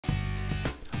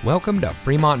Welcome to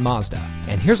Fremont Mazda,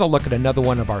 and here's a look at another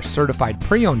one of our certified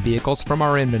pre-owned vehicles from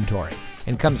our inventory,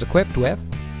 and comes equipped with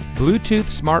Bluetooth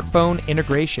smartphone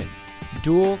integration,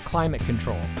 dual climate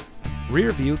control, rear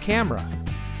view camera,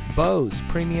 Bose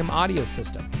premium audio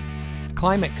system,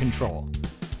 climate control,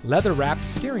 leather-wrapped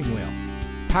steering wheel,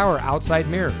 power outside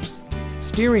mirrors,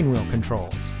 steering wheel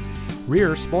controls,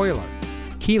 rear spoiler,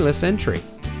 keyless entry,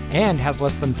 and has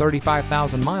less than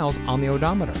 35,000 miles on the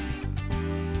odometer.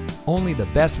 Only the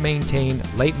best maintained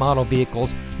late model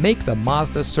vehicles make the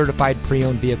Mazda Certified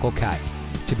Pre-Owned Vehicle cut.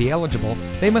 To be eligible,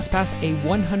 they must pass a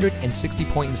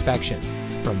 160-point inspection.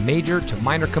 From major to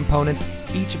minor components,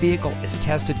 each vehicle is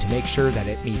tested to make sure that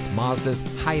it meets Mazda's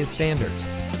highest standards,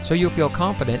 so you'll feel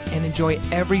confident and enjoy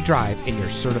every drive in your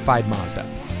certified Mazda.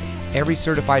 Every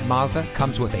certified Mazda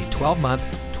comes with a 12-month,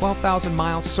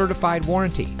 12,000-mile certified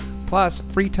warranty, plus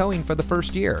free towing for the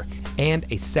first year, and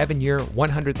a 7-year,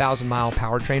 100,000-mile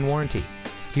powertrain warranty.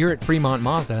 Here at Fremont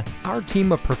Mazda, our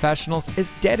team of professionals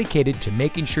is dedicated to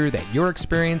making sure that your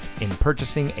experience in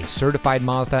purchasing a certified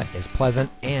Mazda is pleasant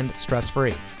and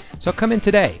stress-free. So come in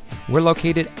today. We're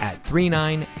located at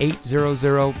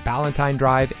 39800 Balentine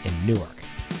Drive in Newark.